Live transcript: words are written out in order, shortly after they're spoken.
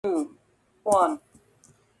Two, one.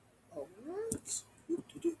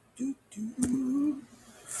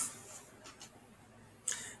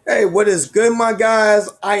 Hey, what is good, my guys?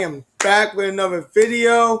 I am back with another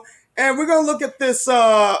video, and we're gonna look at this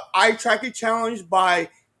eye tracking challenge by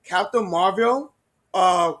Captain Marvel.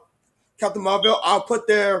 Captain Marvel. I'll put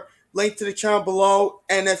their link to the channel below,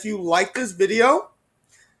 and if you like this video,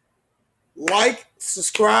 like,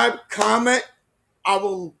 subscribe, comment. I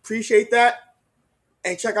will appreciate that,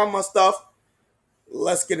 and check out my stuff.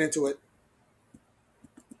 Let's get into it.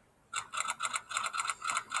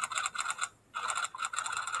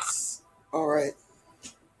 All right,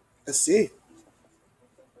 let's see.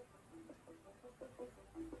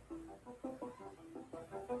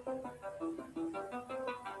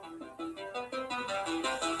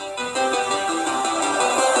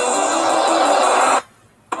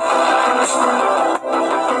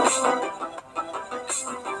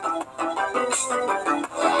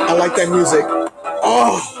 I like that music.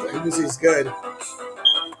 Oh, that music is good.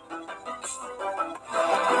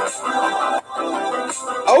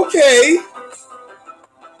 Okay.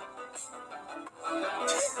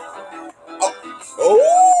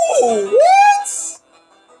 Oh, what?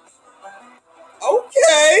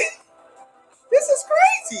 Okay. This is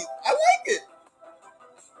crazy. I like it.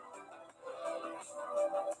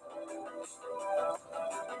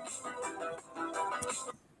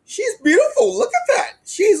 She's beautiful. Look at that.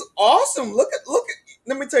 She's awesome. Look at.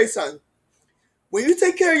 Let me tell you something. When you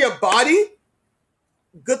take care of your body,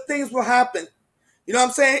 good things will happen. You know what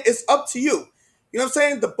I'm saying? It's up to you. You know what I'm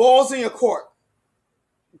saying? The ball's in your court.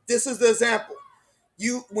 This is the example.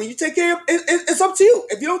 When you take care of it's up to you.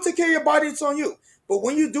 If you don't take care of your body, it's on you. But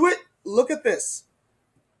when you do it, look at this.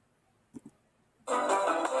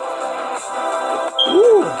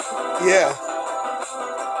 Ooh, yeah.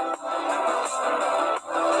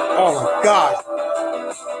 Oh my God.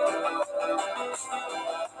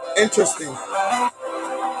 Interesting.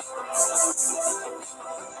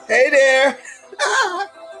 Hey there.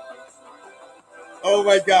 Oh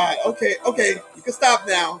my God. Okay, you can stop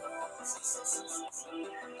now.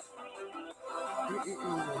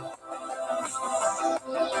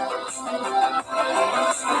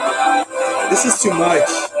 This is too much.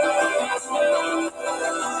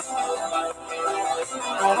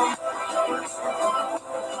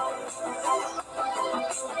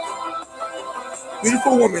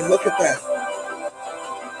 Beautiful woman, look at that.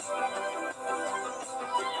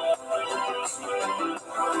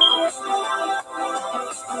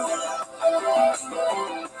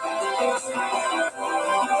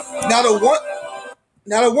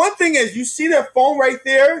 Now the one thing is, you see their phone right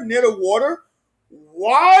there near the water.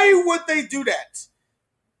 Why would they do that?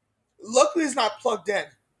 Luckily, it's not plugged in.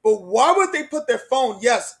 But why would they put their phone?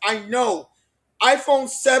 Yes, I know. iPhone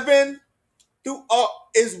 7 through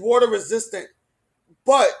up is water resistant.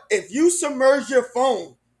 But if you submerge your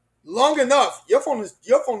phone long enough, your phone is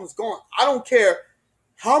gone. I don't care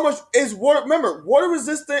how much is water. Remember, water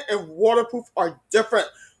resistant and waterproof are different.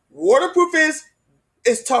 Waterproof is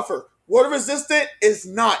tougher. Water resistant is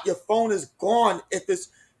not. Your phone is gone. If it's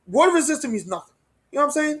water resistant means nothing. You know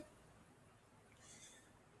what I'm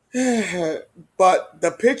saying? But the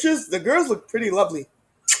pictures, the girls look pretty lovely.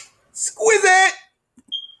 Exquisite.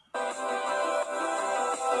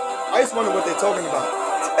 I just wonder what they're talking about.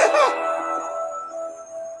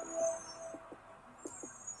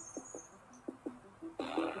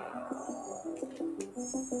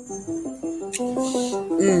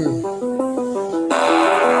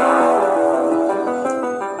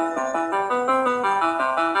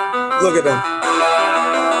 Look at them.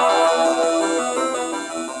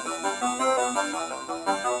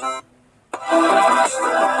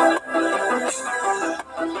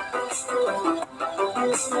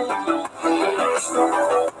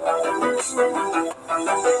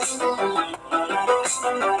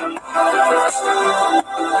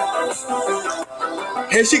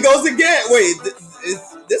 Here she goes again. Wait,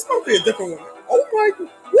 this must be a different one. Oh my God.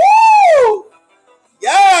 Woo!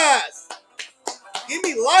 Yes! Give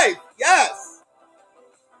me life. Yes.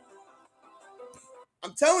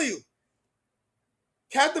 I'm telling you.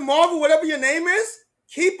 Captain Marvel, whatever your name is,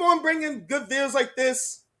 keep on bringing good videos like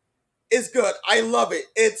this. It's good. I love it.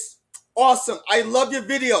 It's awesome. I love your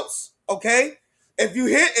videos. Okay? If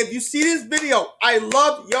you see this video, I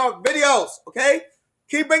love your videos. Okay?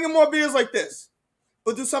 Keep bringing more videos like this.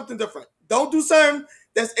 But do something different. Don't do something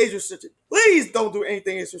that's age restricted. Please don't do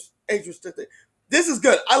anything age restricted. This is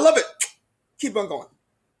good. I love it. Keep on going.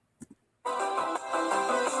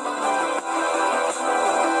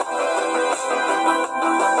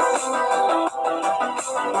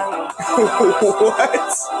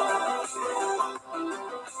 What?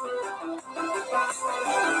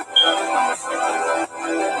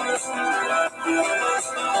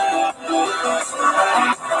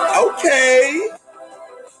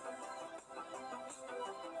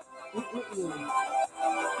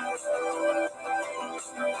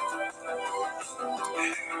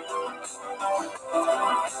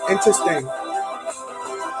 Interesting.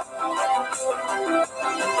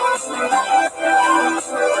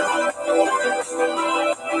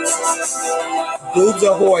 Boobs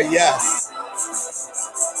ahoy, yes.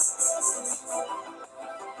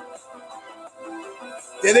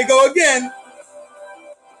 There they go again.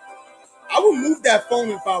 I would move that phone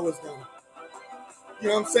if I was them. You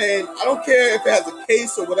know what I'm saying? I don't care if it has a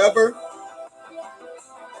case or whatever.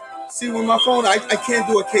 See, with my phone, I can't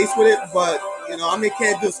do a case with it, but, you know, I mean,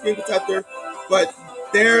 can't do a screen protector, but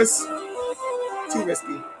there's too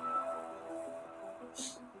risky.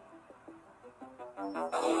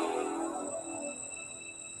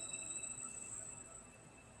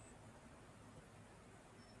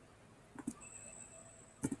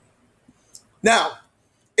 Now,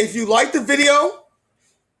 if you like the video,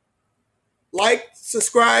 like,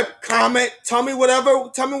 subscribe, comment, tell me whatever.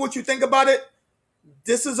 Tell me what you think about it.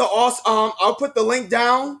 This is an awesome. I'll put the link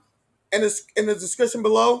down in the description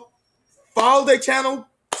below. Follow their channel,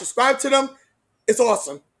 subscribe to them. It's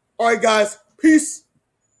awesome. All right, guys. Peace.